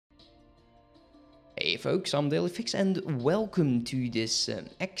Hey folks, I'm Dailyfix and welcome to this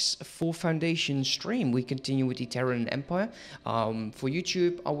X4 Foundation stream. We continue with the Terran Empire. For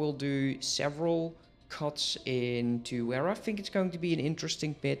YouTube, I will do several cuts into where I think it's going to be an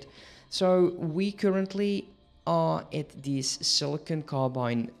interesting bit. So we currently are at this silicon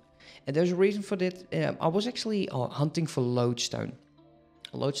carbine, and there's a reason for that. I was actually hunting for lodestone.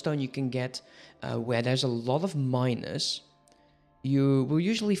 Lodestone you can get where there's a lot of miners. You will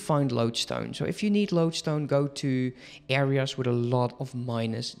usually find lodestone. So if you need lodestone, go to areas with a lot of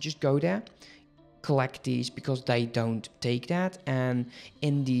miners. Just go there, collect these because they don't take that. And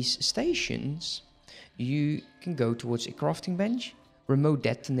in these stations, you can go towards a crafting bench, remote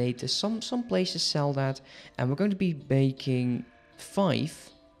detonators. Some places sell that, and we're going to be making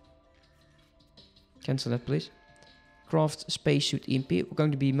 5. Cancel that, please. Craft spacesuit EMP. We're going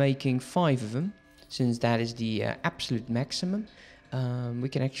to be making 5 of them, since that is the absolute maximum. We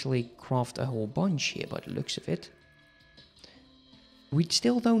can actually craft a whole bunch here by the looks of it. We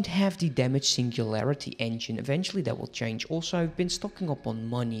still don't have the damage singularity engine. Eventually that will change. Also, I've been stocking up on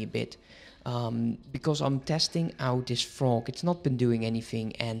money a bit because I'm testing out this frog. It's not been doing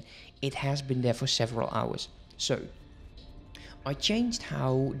anything and it has been there for several hours. So I changed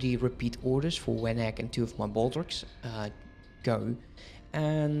how the repeat orders for Wenag and 2 of my Baldrics go,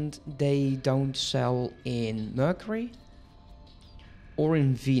 and they don't sell in Mercury or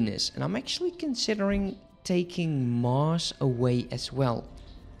in Venus, and I'm actually considering taking Mars away as well.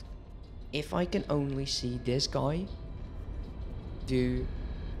 If I can only see this guy do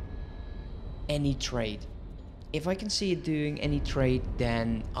any trade. If I can see it doing any trade,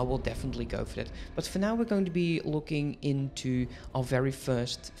 then I will definitely go for that. But for now we're going to be looking into our very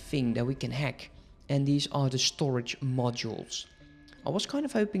first thing that we can hack, and these are the storage modules. I was kind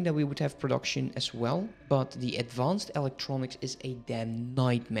of hoping that we would have production as well, but the advanced electronics is a damn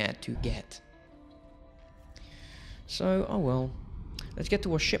nightmare to get. So, oh well. Let's get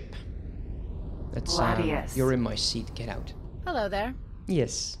to our ship. Let's, you're in my seat, get out. Hello there.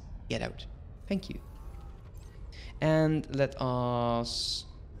 Yes, get out. Thank you. And let us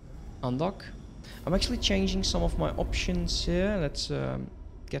undock. I'm actually changing some of my options here. Let's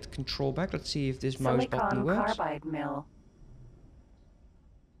get control back. Let's see if this mouse button works. Carbide mill.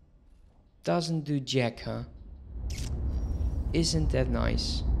 Doesn't do jack, huh? Isn't that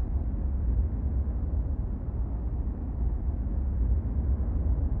nice?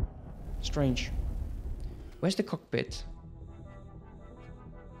 Strange. Where's the cockpit?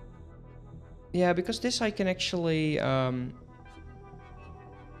 Yeah, because this I can actually... of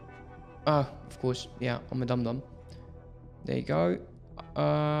course. Yeah, I'm a dum-dum. There you go.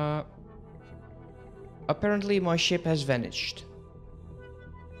 Apparently my ship has vanished.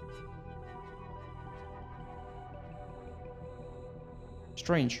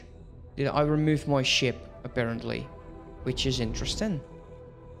 Strange. Did I remove my ship, apparently? Which is interesting.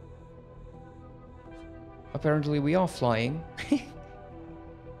 Apparently we are flying.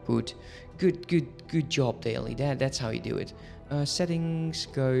 Good job, Daily. That's how you do it. Settings,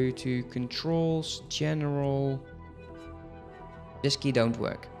 go to controls, general. This key don't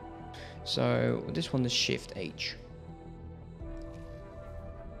work. So this one is Shift H.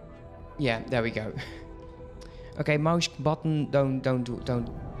 Yeah, there we go. Okay, mouse button,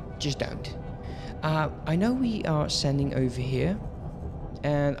 just don't. I know we are sending over here,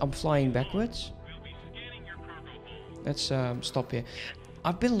 and I'm flying backwards. Let's stop here.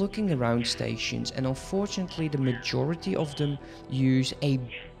 I've been looking around stations, and unfortunately the majority of them use a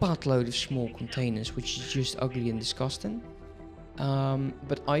buttload of small containers, which is just ugly and disgusting.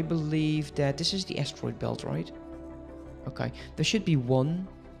 But I believe that this is the asteroid belt, right? Okay, there should be one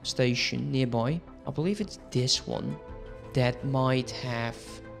station nearby. I believe it's this one that might have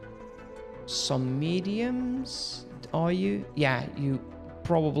some mediums. Are you? Yeah, you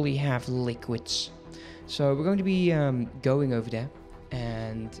probably have liquids. So we're going to be going over there,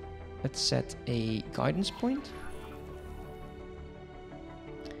 and let's set a guidance point.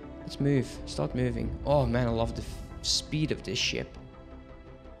 Let's move. Start moving. Oh man, I love the speed of this ship.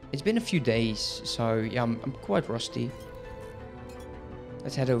 It's been a few days, so yeah, I'm quite rusty.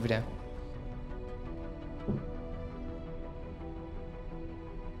 Let's head over there.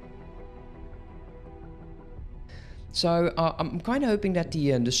 So I'm kind of hoping that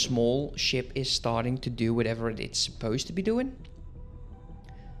the small ship is starting to do whatever it's supposed to be doing.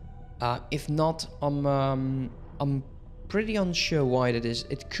 If not, I'm pretty unsure why that is.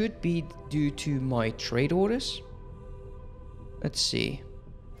 It could be due to my trade orders. Let's see.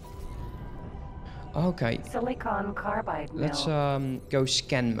 Okay. Silicon carbide mill. Let's go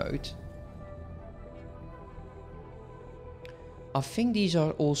scan mode. I think these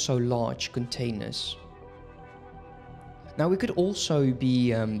are also large containers. Now we could also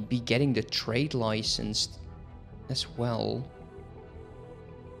be getting the trade license as well.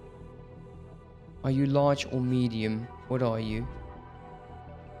 Are you large or medium? What are you?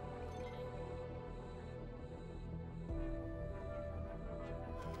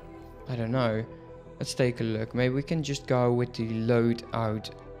 I don't know. Let's take a look. Maybe we can just go with the load out.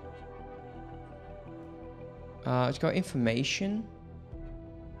 Let's go information.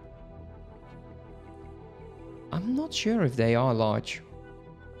 I'm not sure if they are large.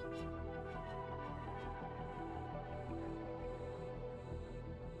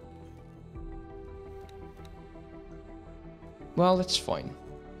 Well, that's fine.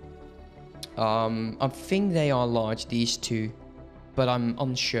 I think they are large, these two, but I'm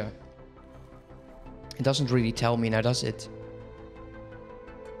unsure. It doesn't really tell me now, does it?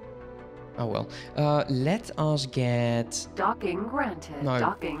 Oh well. Let us get... Docking granted. No.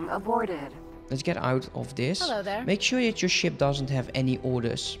 Docking aborted. Let's get out of this. Hello there. Make sure that your ship doesn't have any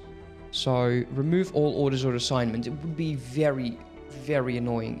orders. So remove all orders or assignments. It would be very, very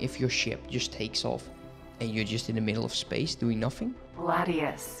annoying if your ship just takes off and you're just in the middle of space doing nothing.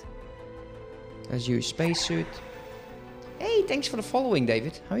 Gladius. Let's use spacesuit. Hey, thanks for the following,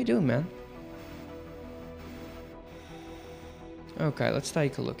 David. How you doing, man? Okay, let's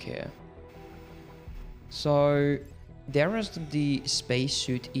take a look here. So there is the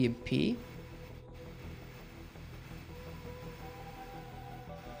spacesuit EMP.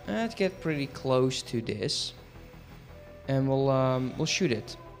 Let's get pretty close to this, and we'll shoot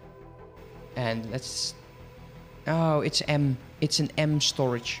it. And let's. Oh, it's M. It's an M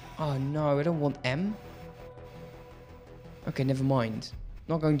storage. Oh no, I don't want M. Okay, never mind.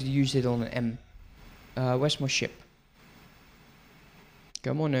 Not going to use it on an M. Where's my ship?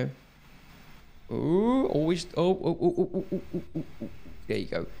 Come on now. Ooh, always. Oh. There you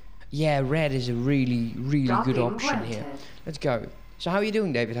go. Yeah, red is a really, really good option here. Let's go. So how are you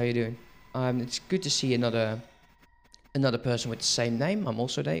doing, David? How are you doing? It's good to see another person with the same name. I'm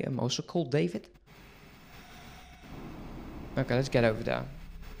also called David. Okay, let's get over there.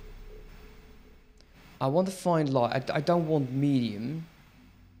 I want to find light. I don't want medium.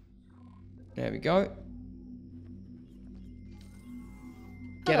 There we go.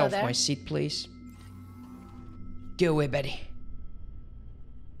 Get Hello off there. my seat, please. Go away, Betty.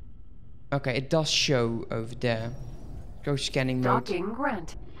 Okay, it does show over there. Go scanning mode. Docking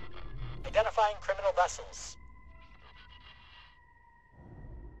grant. Identifying criminal vessels.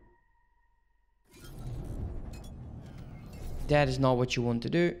 That is not what you want to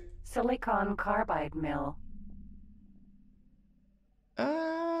do. Silicon carbide mill.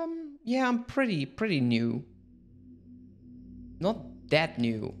 Yeah, I'm pretty new. Not that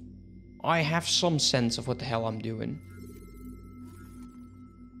new. I have some sense of what the hell I'm doing.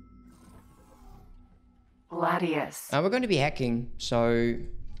 Gladius. We're going to be hacking, so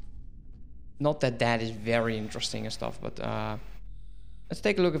not that is very interesting and stuff, but let's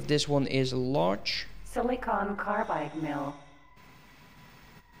take a look if this one is large. Silicon carbide mill.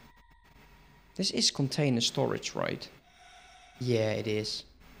 This is container storage, right? Yeah, it is.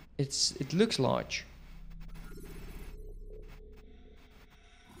 It looks large.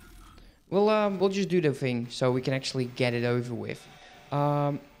 We'll just do the thing so we can actually get it over with.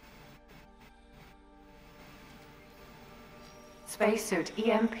 Spacesuit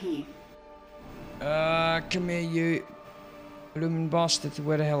EMP. Come here, you blooming bastard.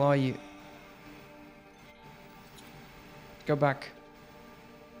 Where the hell are you? Go back.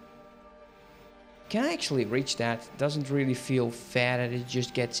 Can I actually reach that? Doesn't really feel fair that it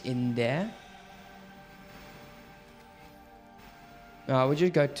just gets in there. We'll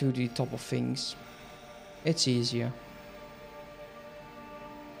just go to the top of things. It's easier.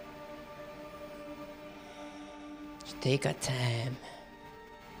 Just take our time.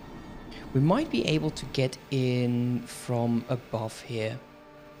 We might be able to get in from above here.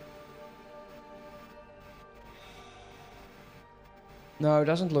 No, it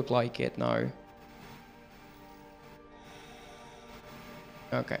doesn't look like it, no.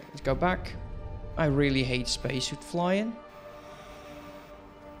 Okay, let's go back. I really hate spacesuit flying.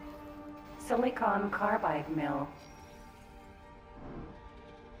 Silicon carbide mill.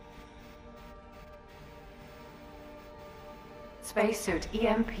 Spacesuit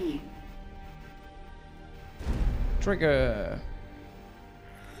EMP. Trigger.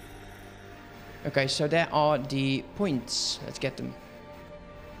 Okay, so there are the points. Let's get them.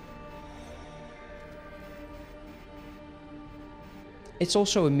 It's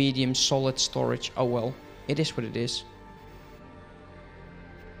also a medium solid storage. Oh well, it is what it is.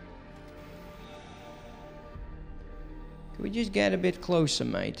 Can we we just get a bit closer,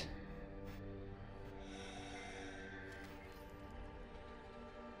 mate?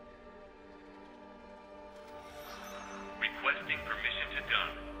 Requesting permission to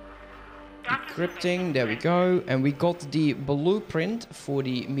done. Decrypting, there we go. And we got the blueprint for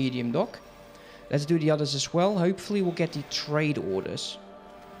the medium dock. Let's do the others as well. Hopefully we'll get the trade orders.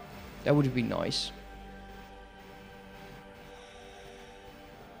 That would be nice.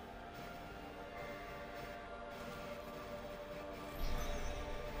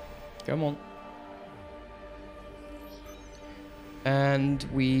 Come on. And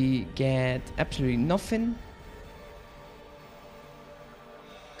we get absolutely nothing.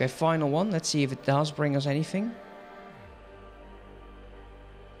 Okay, final one. Let's see if it does bring us anything.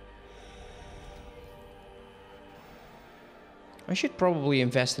 I should probably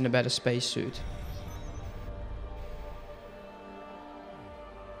invest in a better spacesuit.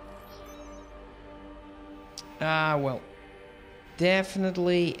 Ah, well.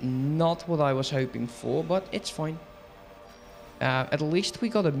 Definitely not what I was hoping for, but it's fine. At least we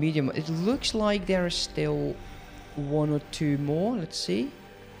got a medium. It looks like there is still one or two more. Let's see.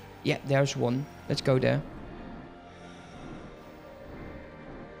 Yeah, there's one. Let's go there.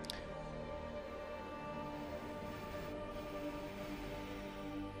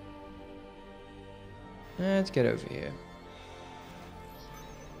 Let's get over here.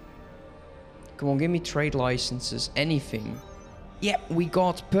 Come on, give me trade licenses. Anything. Yeah, we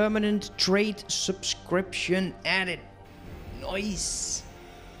got permanent trade subscription added. Nice.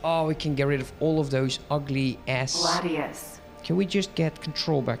 Oh, we can get rid of all of those ugly ass. Gladius. Can we just get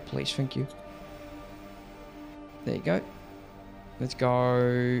control back, please? Thank you. There you go. Let's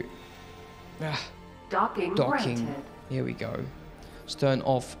go. Ah, Docking docking. granted. Here we go. Let's turn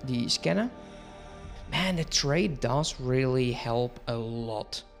off the scanner. Man, the trade does really help a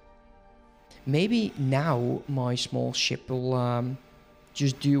lot. Maybe now my small ship will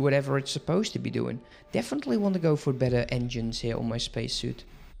just do whatever it's supposed to be doing. Definitely want to go for better engines here on my spacesuit.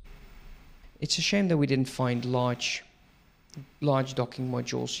 It's a shame that we didn't find large docking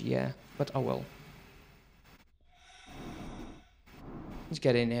modules, yeah, but oh well. Let's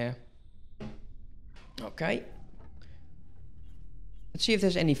get in here. Okay. Let's see if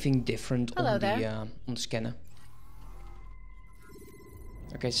there's anything different on the scanner.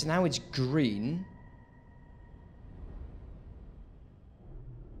 Okay, so now it's green.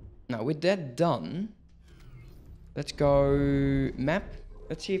 Now with that done, let's go map.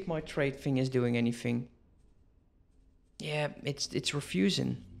 Let's see if my trade thing is doing anything. Yeah, it's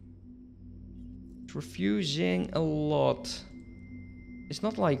refusing. It's refusing a lot. It's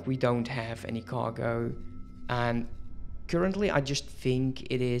not like we don't have any cargo, and currently I just think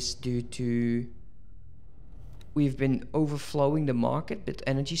it is due to we've been overflowing the market with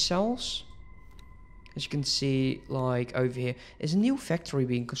energy cells. As you can see, like over here, there's a new factory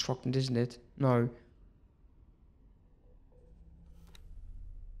being constructed, isn't it? No.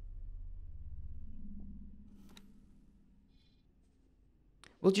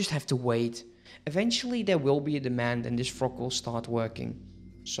 We'll just have to wait. Eventually there will be a demand and this frog will start working.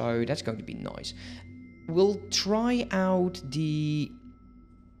 So that's going to be nice. We'll try out the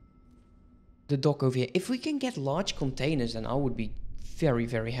dock over here. If we can get large containers, then I would be very,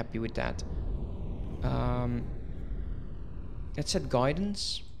 very happy with that. Let's set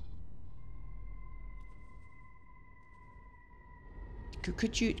guidance.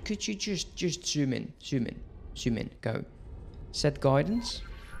 Could you just zoom in, go. Set guidance,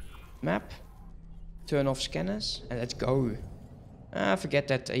 map, turn off scanners, and let's go. Forget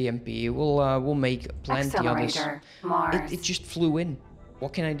that EMP. We'll make plenty others. Mars. It just flew in.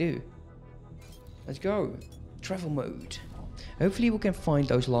 What can I do? Let's go. Travel mode. Hopefully we can find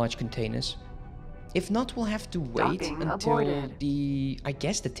those large containers. If not, we'll have to wait Docking until aborted. I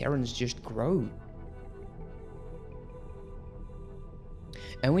guess the Terrans just grow.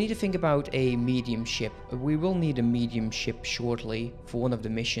 And we need to think about a medium ship. We will need a medium ship shortly for one of the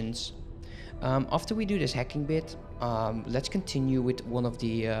missions. After we do this hacking bit, let's continue with one of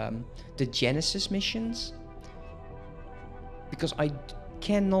the Genesis missions. Because I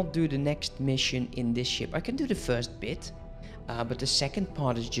cannot do the next mission in this ship. I can do the first bit, but the second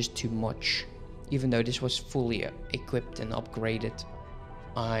part is just too much. Even though this was fully equipped and upgraded.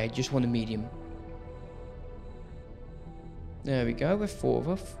 I just want a medium. There we go, we're 4 of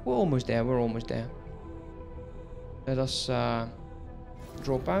us. We're almost there, Let us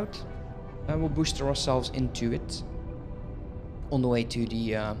drop out. And we'll booster ourselves into it. On the way to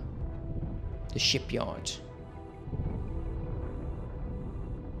the shipyard.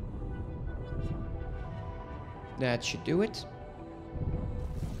 That should do it.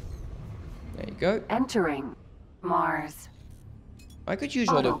 There you go. Entering Mars. I could use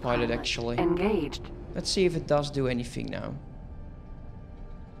autopilot actually. Engaged. Let's see if it does do anything now.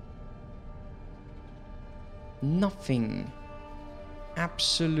 Nothing.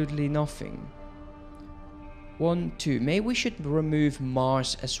 Absolutely nothing. 1, 2. Maybe we should remove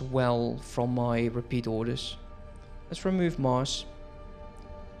Mars as well from my repeat orders. Let's remove Mars.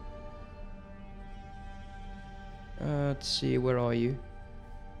 Let's see, where are you?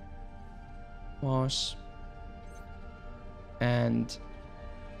 Mars. And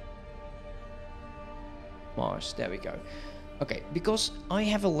Mars, there we go. Okay, because I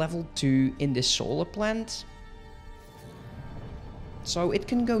have a level 2 in this solar plant, so it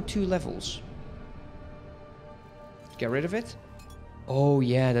can go 2 levels. Get rid of it. Oh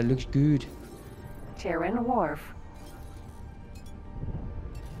yeah, that looks good. Terran Wharf.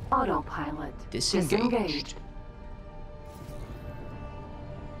 Autopilot. Disengaged.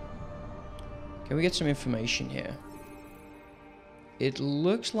 Can we get some information here? It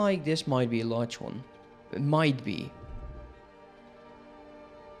looks like this might be a large one. It might be.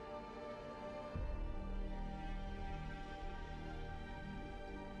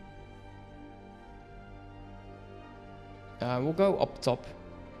 We'll go up top.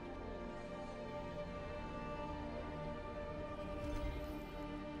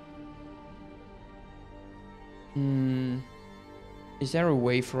 Is there a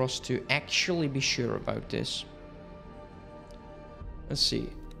way for us to actually be sure about this? Let's see.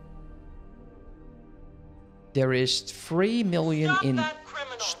 There is 3 million in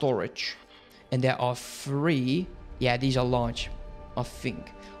storage. And there are 3... Yeah, these are large, I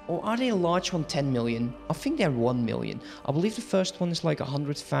think. Or are they a large one 10 million? I think they're 1 million. I believe the first one is like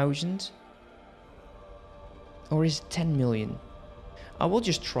 100,000. Or is it 10 million? I will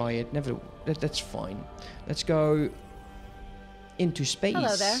just try it. Never. That's fine. Let's go into space.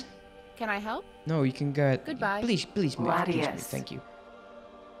 Hello there. Can I help? No, you can go. Goodbye. Please move. Please move. Gladius. Thank you.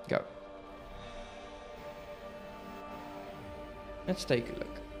 Go. Let's take a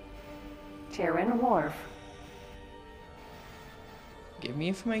look. Terran Wharf. Give me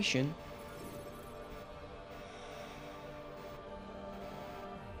information.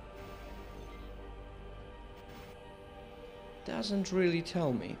 Doesn't really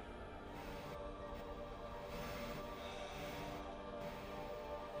tell me.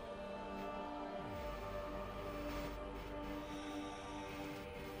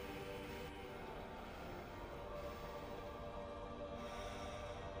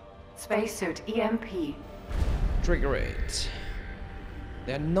 Spacesuit EMP. Trigger it.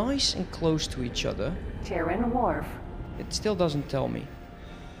 They're nice and close to each other. Terran Wharf. It still doesn't tell me.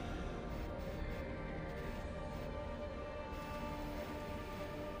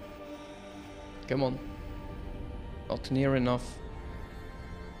 Come on. Not near enough.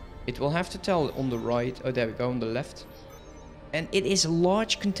 It will have to tell on the right. Oh, there we go, on the left. And it is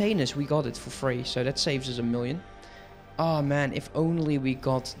large containers. We got it for free, so that saves us 1 million. Oh man, if only we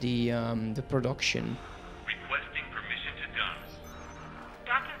got the production. Requesting permission to gun.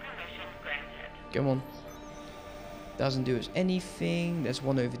 Docking permission granted. Come on. Doesn't do us anything. There's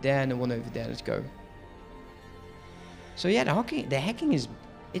one over there and one over there. Let's go. So yeah, the hacking is...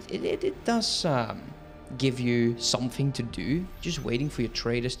 It does give you something to do. Just waiting for your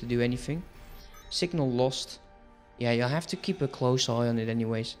traders to do anything. Signal lost. Yeah, you'll have to keep a close eye on it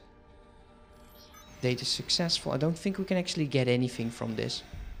anyways. Data successful. I don't think we can actually get anything from this.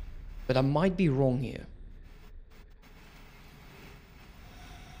 But I might be wrong here.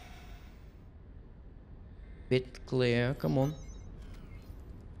 Bit clear. Come on.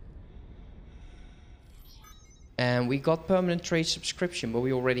 And we got permanent trade subscription, but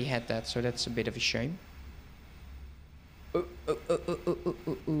we already had that, so that's a bit of a shame.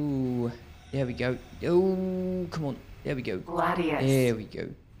 There we go. Oh, come on. There we go. Gladius. There we go.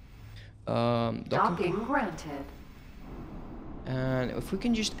 Docking granted. And if we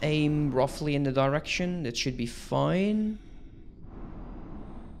can just aim roughly in the direction, that should be fine.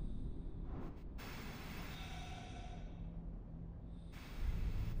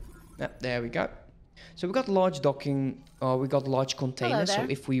 Yep, there we go. So we got large docking, we got large containers, so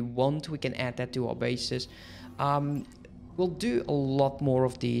if we want, we can add that to our bases. We'll do a lot more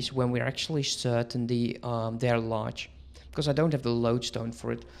of these when we're actually certain they're large. Because I don't have the lodestone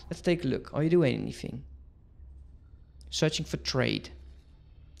for it. Let's take a look. Are you doing anything? Searching for trade.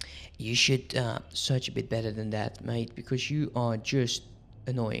 You should search a bit better than that, mate, because you are just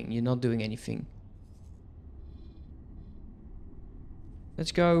annoying. You're not doing anything.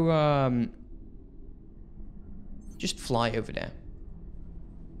 Let's go... just fly over there.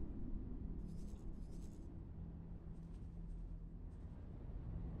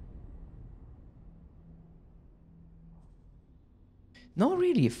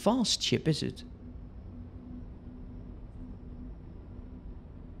 really a fast ship, is it?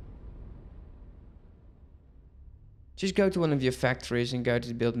 Just go to one of your factories and go to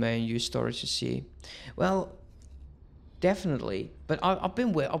the build menu and use storage to see. Well, definitely. But I've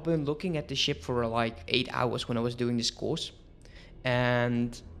been looking at the ship for like 8 hours when I was doing this course,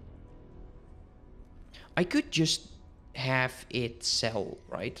 and I could just have it sell,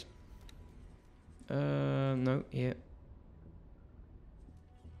 right? No, yeah.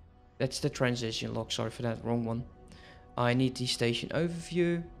 That's the transition log. Sorry for that, wrong one. I need the station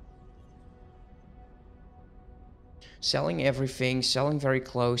overview. Selling everything, selling very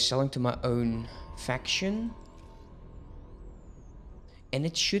close, selling to my own faction. And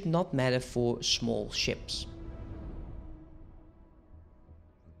it should not matter for small ships.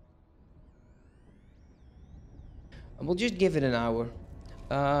 And we'll just give it an hour.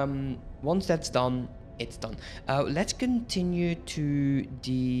 Once that's done, it's done. Let's continue to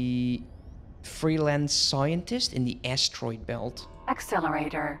the freelance scientist in the asteroid belt.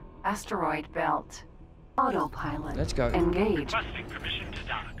 Accelerator. Asteroid belt. Autopilot. Let's go. Engage. Requesting permission to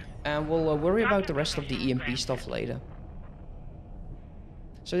dock. And we'll worry about the rest of the EMP stuff later.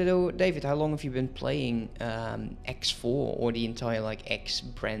 So, David, how long have you been playing X4 or the entire like X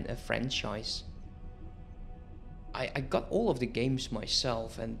brand franchise? I got all of the games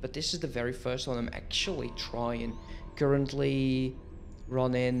myself, but this is the very first one I'm actually trying. Currently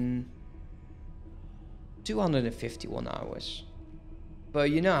running 251 hours.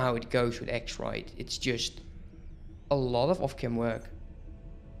 But you know how it goes with X, right? It's just a lot of off-cam work.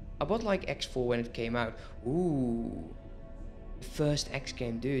 I bought like X4 when it came out. Ooh, first X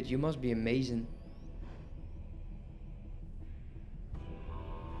game, dude. You must be amazing.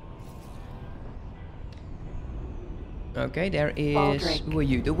 Okay, there is. Baldric. Who are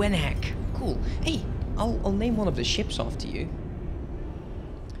you? The Wenhack. Cool. Hey, I'll name one of the ships after you.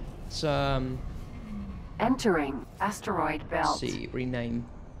 It's Entering asteroid belt. see, rename.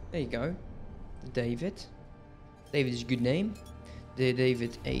 There you go. David. David is a good name. The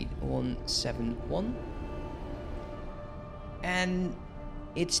David 8171. And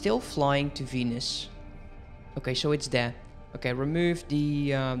it's still flying to Venus. Okay, so it's there. Okay, remove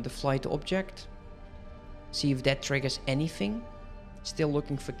the flight object. See if that triggers anything. Still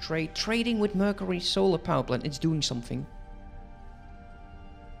looking for trade. Trading with Mercury solar power plant. It's doing something.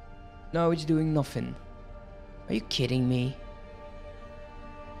 No, it's doing nothing. Are you kidding me?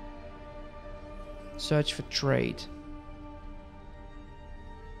 Search for trade.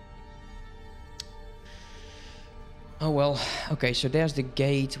 Oh well. Okay, so there's the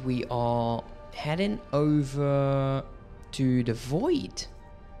gate. We are heading over to the void.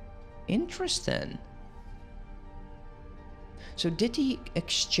 Interesting. So did the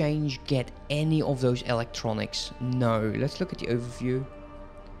exchange get any of those electronics? No. Let's look at the overview.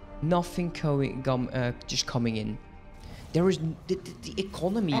 Nothing just coming in. There is the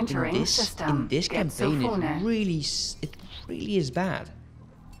economy Entering in this system. Get campaign Sofuna. is really is bad.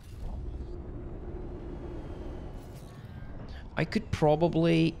 I could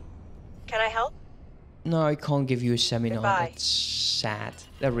probably. Can I help? No, I can't give you a seminar. Goodbye. That's sad.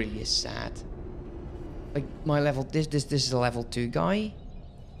 That really is sad. Like my level, this is a level 2 guy,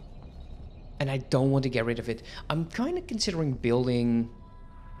 and I don't want to get rid of it. I'm kind of considering building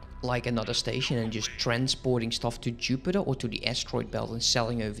like another station and just transporting stuff to Jupiter or to the asteroid belt and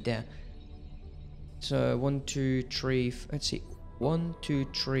selling over there. So 1, 2, 3. Let's see, 1, 2,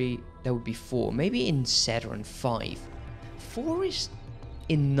 3. That would be 4. Maybe in Saturn 5. 4 is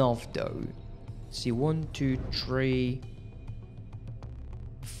enough though. Let's see, 1, 2, 3.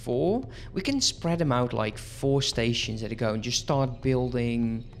 4. We can spread them out like 4 stations at a go and just start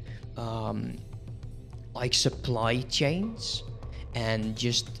building like supply chains and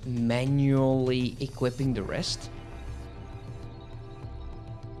just manually equipping the rest.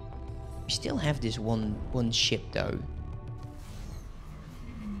 We still have this one ship though.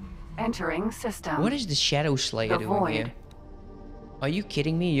 Entering system. What is the Shadow Slayer The doing void. here? Are you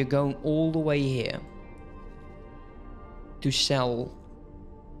kidding me? You're going all the way here to sell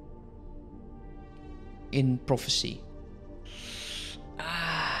in Prophecy.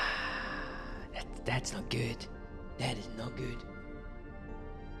 That's not good. That is not good.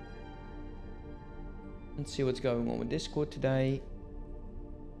 Let's see what's going on with Discord today.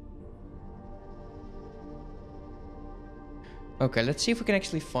 Okay, let's see if we can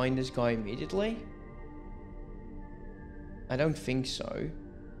actually find this guy immediately. I don't think so.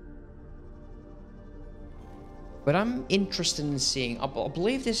 But I'm interested in seeing. I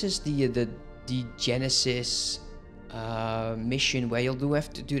believe this is the Genesis mission where you'll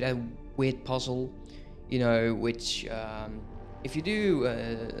have to do that weird puzzle, you know, which If you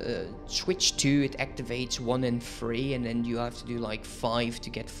do switch 2, it activates 1 and 3, and then you have to do like 5 to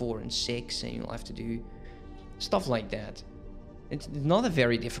get 4 and 6, and you'll have to do stuff like that. It's not a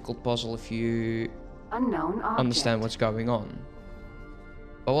very difficult puzzle if you understand what's going on.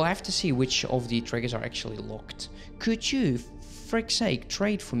 But we'll have to see which of the triggers are actually locked. Could you, frick's sake,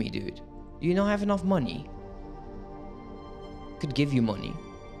 trade for me, dude? Do you not have enough money? Could give you money,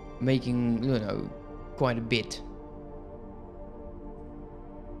 making, you know, quite a bit.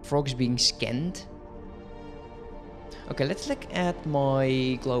 Frogs being scanned. Okay, let's look at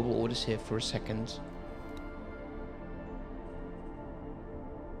my global orders here for a second.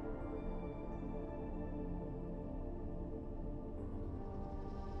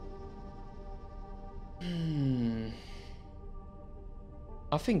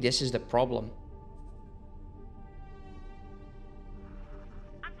 I think this is the problem.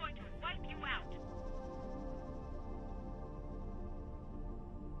 I'm going to wipe you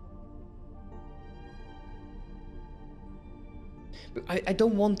out. I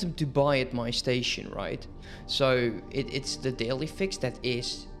don't want them to buy at my station, right? So it's the Dailyfix that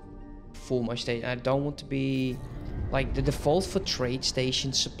is for my station. I don't want to be like the default for trade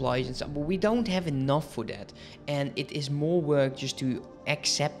station supplies and stuff, but we don't have enough for that, and it is more work just to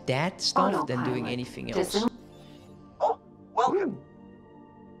accept that stuff than doing anything else. Oh, welcome. Ooh.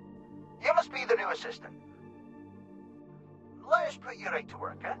 You must be the new assistant. Let us put you right to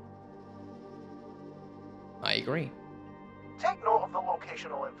work, eh? I agree. Take note of the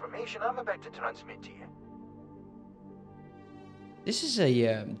locational information I'm about to transmit to you. This is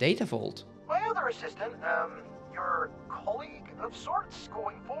a data vault. My other assistant, your colleague of sorts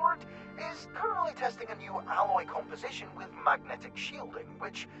going forward, is currently testing a new alloy composition with magnetic shielding,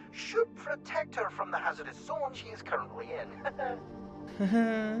 which should protect her from the hazardous zone she is currently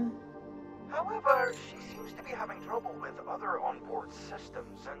in. However, she seems to be having trouble with other onboard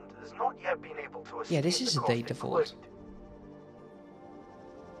systems and has not yet been able to escape. Yeah, this is a data vault.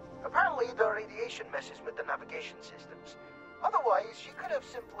 Apparently, the radiation messes with the navigation systems. Otherwise, she could have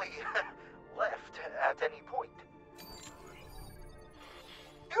simply left at any point.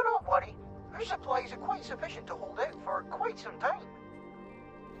 Do not worry. Her supplies are quite sufficient to hold out for quite some time.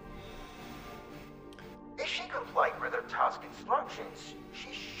 If she complied with her task instructions,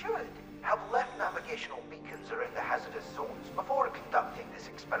 she should have left navigational beacons around the hazardous zones before conducting this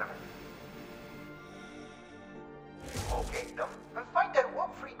experiment. Locate them and find out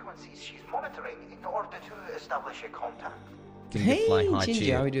what frequencies she's monitoring in order to establish a contact. Hey, Fly High Ginger,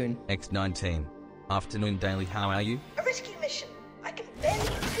 Cheer. how are you doing? X19. Afternoon Daily, how are you? A rescue mission. I can barely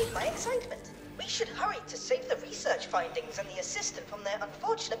contain my excitement. We should hurry to save the research findings and the assistant from their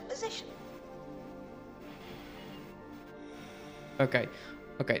unfortunate position. Okay,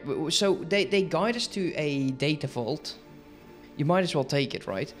 so they guide us to a data vault. You might as well take it,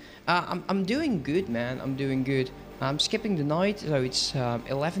 right? I'm doing good, man. I'm doing good. I'm skipping the night, so it's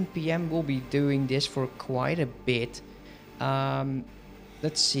 11 p.m. We'll be doing this for quite a bit.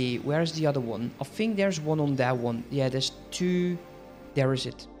 Let's see, where's the other one? I think there's one on that one. Yeah, there's two. There is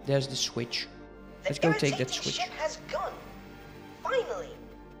it. There's the switch. Let's go take that switch. The ship has gone. Finally.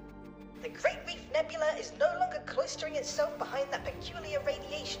 The Great Reef Nebula is no longer cloistering itself behind that peculiar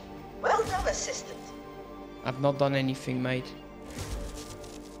radiation. Well done, assistant. I've not done anything, mate.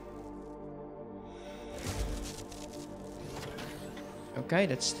 Okay,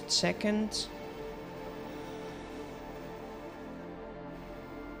 that's the second.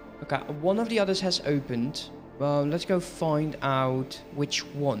 Okay, one of the others has opened. Well, let's go find out which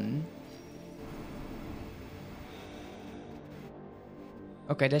one.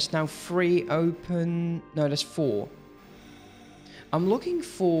 Okay, there's now 3 open. No, there's 4. I'm looking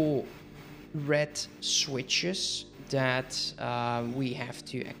for red switches that we have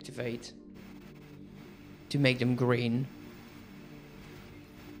to activate to make them green.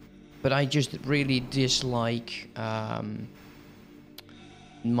 But I just really dislike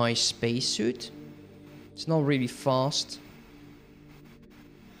my spacesuit. It's not really fast.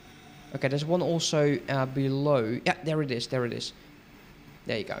 Okay, there's one also below. Yeah, there it is, there it is.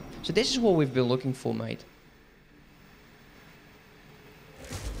 There you go. So this is what we've been looking for, mate.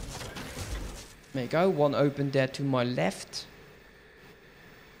 There you go, one opened there to my left.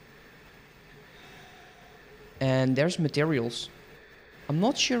 And there's materials. I'm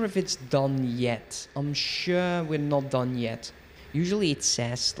not sure if it's done yet. I'm sure we're not done yet. Usually it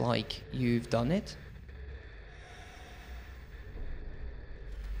says, like, you've done it.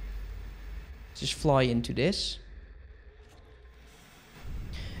 Just fly into this.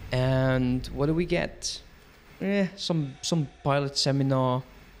 And what do we get? Some pilot seminar.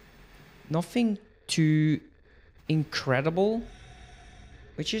 Nothing too incredible,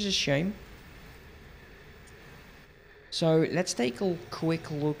 which is a shame. So let's take a quick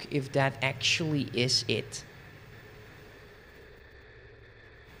look if that actually is it.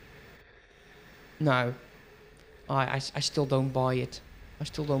 No. I still don't buy it. I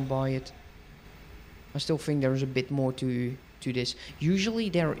still don't buy it. I still think there's a bit more to this. Usually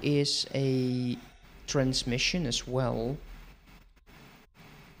there is a transmission as well.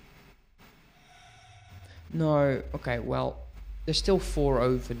 No, okay, well, there's still 4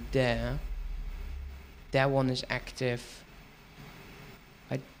 over there. That one is active.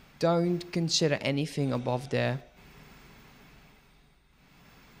 I don't consider anything above there.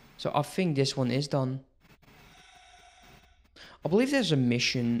 So I think this one is done. I believe there's a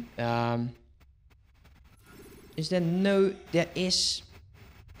mission. Is there no... There is...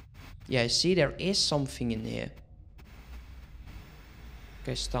 Yeah, see, there is something in here.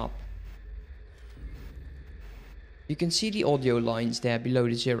 Okay, stop. You can see the audio lines there below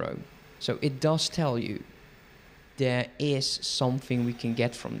the 0. So it does tell you there is something we can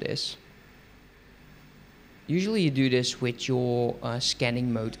get from this. Usually you do this with your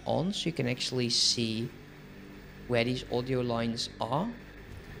scanning mode on, so you can actually see where these audio lines are.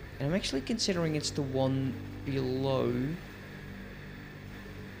 And I'm actually considering it's the one below.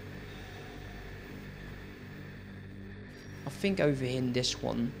 I think over here in this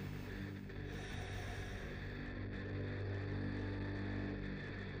one.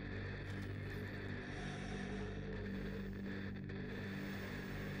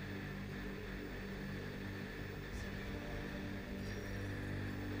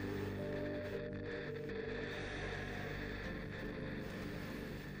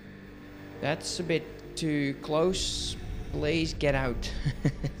 That's a bit too close. Please get out.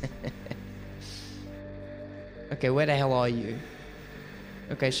 Okay, where the hell are you?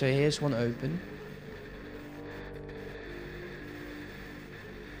 Okay, so here's one open.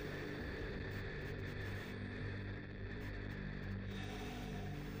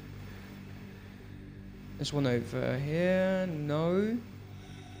 There's one over here. No.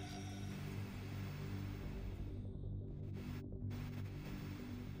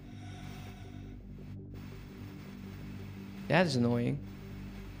 That is annoying.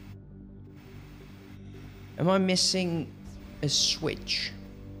 Am I missing a switch?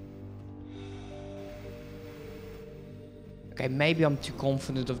 Okay, maybe I'm too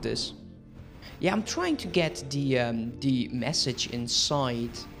confident of this. Yeah, I'm trying to get the message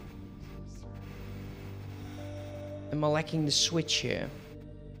inside. Am I lacking the switch here?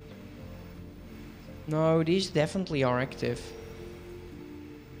 No, these definitely are active.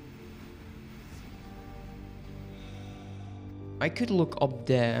 I could look up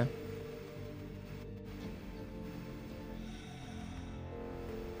there.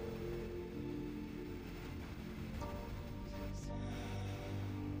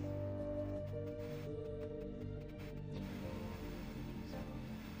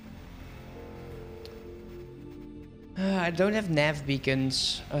 I don't have nav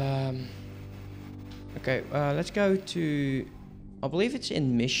beacons. Okay, let's go to... I believe it's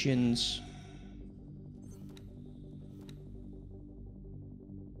in missions.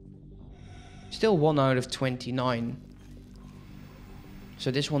 Still 1 out of 29.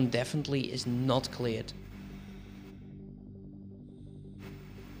 So this one definitely is not cleared.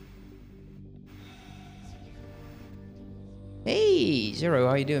 Hey, Zero,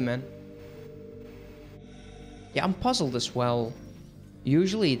 how you doing, man? Yeah, I'm puzzled as well.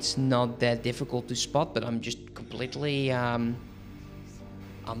 Usually it's not that difficult to spot, but I'm just completely... I'm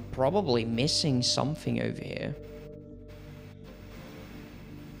probably missing something over here.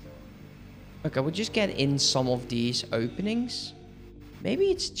 Okay, we'll just get in some of these openings. Maybe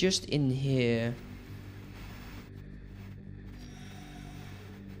it's just in here.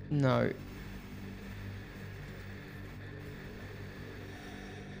 No.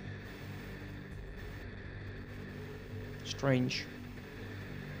 Strange.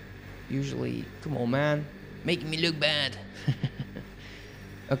 Usually, come on, man. Making me look bad.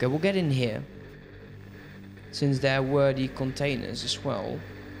 Okay, we'll get in here. Since there were the containers as well.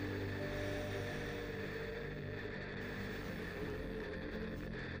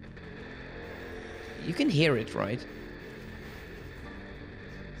 You can hear it, right?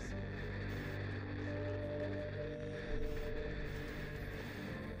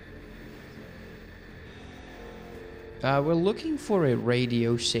 We're looking for a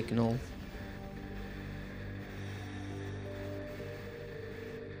radio signal.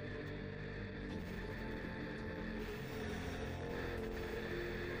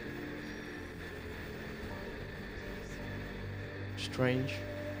 Strange.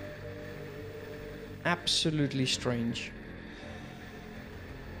 Absolutely strange.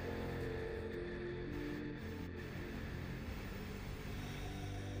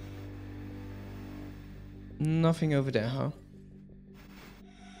 Nothing over there, huh?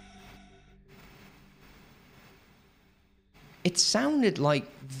 It sounded like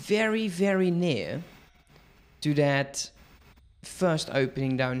very, very near to that first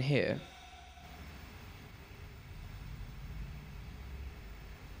opening down here.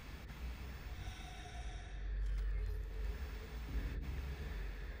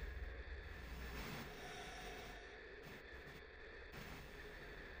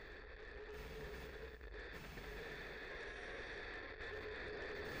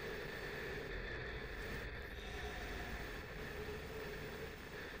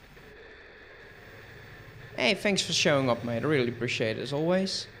 Hey, thanks for showing up, mate. I really appreciate it, as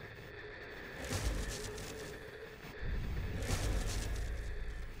always.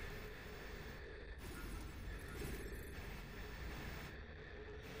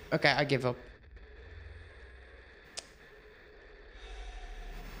 Okay, I give up.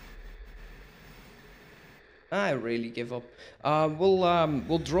 I really give up.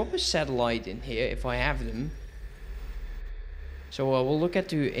 We'll drop a satellite in here if I have them. So we'll look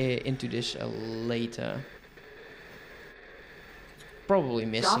into this later. Probably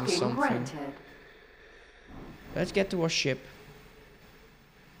missing Docking something. granted. Let's get to our ship.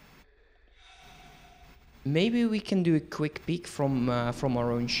 Maybe we can do a quick peek from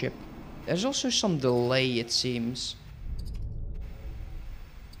our own ship. There's also some delay, it seems.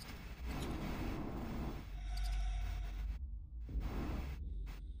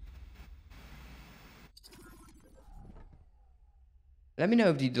 Let me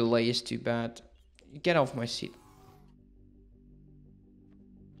know if the delay is too bad. Get off my seat.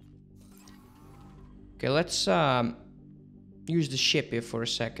 Okay, let's use the ship here for a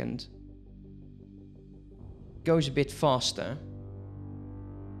second. Goes a bit faster.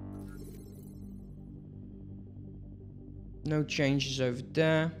 No changes over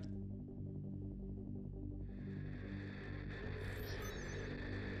there.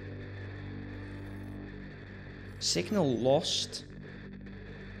 Signal lost.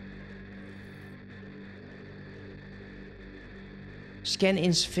 Scan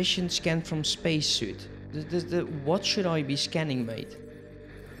insufficient, scan from spacesuit. What should I be scanning, mate?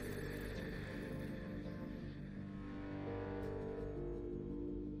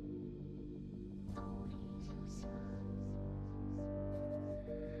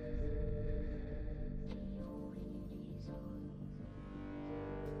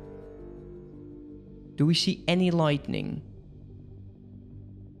 Do we see any lightning?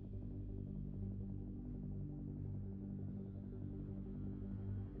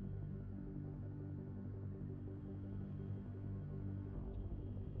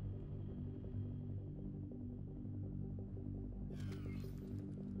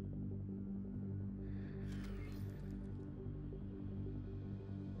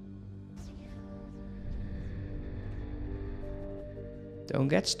 Don't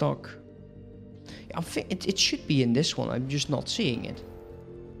get stuck. I think it should be in this one. I'm just not seeing it.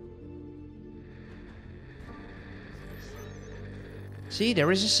 See, there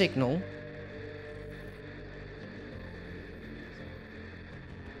is a signal.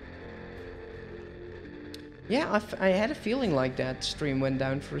 Yeah, I had a feeling like that stream went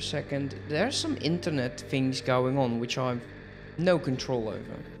down for a second. There's some internet things going on which I've no control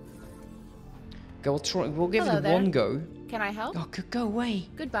over. Okay, we'll give Hello it there. one go. Can I help? Oh, go away.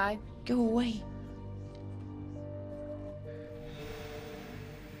 Goodbye. Go away.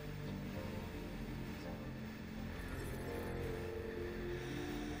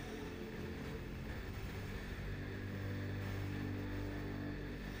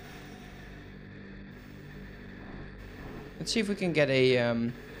 Let's see if we can get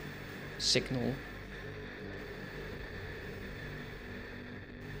a signal.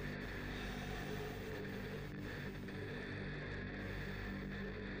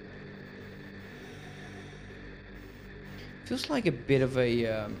 Feels like a bit of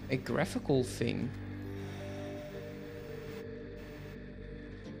a graphical thing.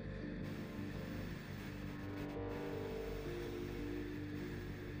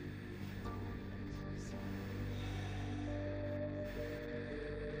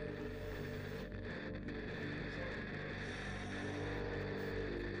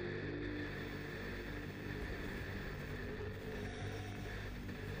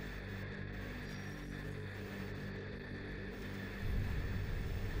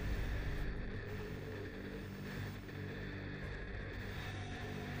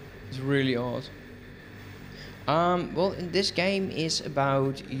 It's really odd. Well, this game is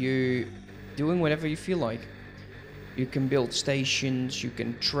about you doing whatever you feel like. You can build stations, you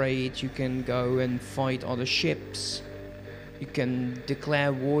can trade, you can go and fight other ships. You can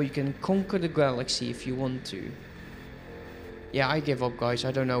declare war, you can conquer the galaxy if you want to. Yeah, I give up, guys.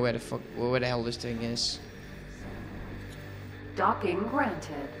 I don't know where the hell this thing is. Docking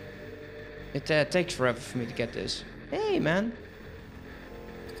granted. It takes forever for me to get this. Hey, man.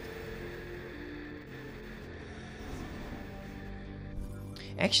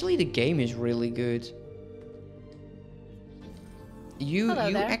 Actually, the game is really good. You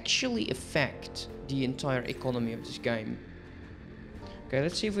actually affect the entire economy of this game. Okay,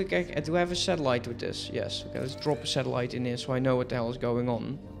 let's see if we can... do I have a satellite with this? Yes. Okay, let's drop a satellite in here so I know what the hell is going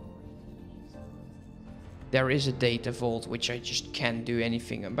on. There is a data vault, which I just can't do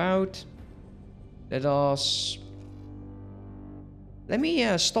anything about. Let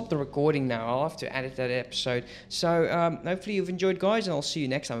me stop the recording now. I'll have to edit that episode. So, hopefully you've enjoyed, guys, and I'll see you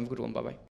next time. Have a good one. Bye-bye.